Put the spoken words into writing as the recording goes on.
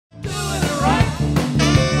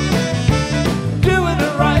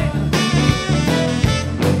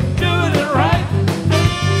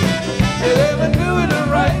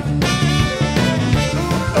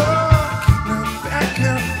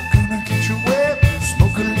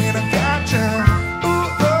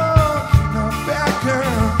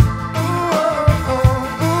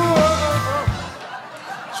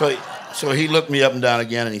So he looked me up and down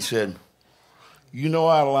again and he said, "You know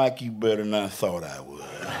I like you better than I thought I would."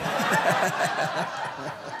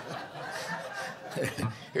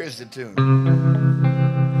 Here's the tune.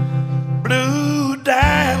 Blue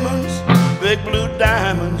diamonds, big blue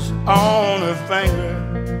diamonds on her finger.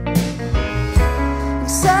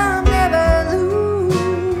 Some never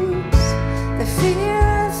lose the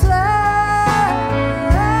fear of flying.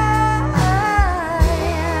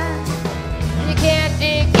 You can't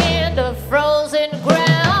dig into frozen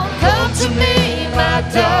ground. Come to me, my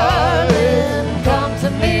darling. Come to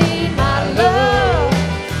me, my love.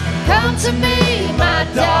 Come to me, my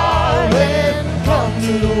darling. Come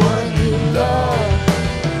to the one you love.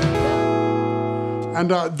 And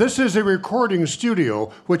this is a recording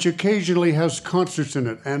studio which occasionally has concerts in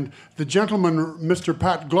it. And the gentleman, Mr.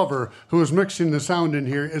 Pat Glover, who is mixing the sound in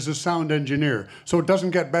here, is a sound engineer. So it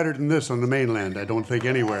doesn't get better than this on the mainland, I don't think,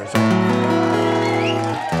 anywhere. So.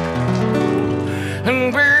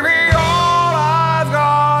 And baby, all I've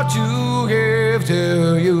got to give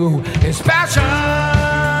to you is passion.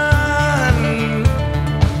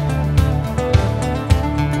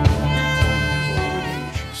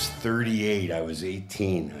 38, I was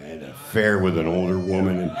 18. I had an affair with an older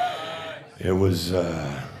woman, and it was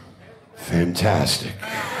fantastic.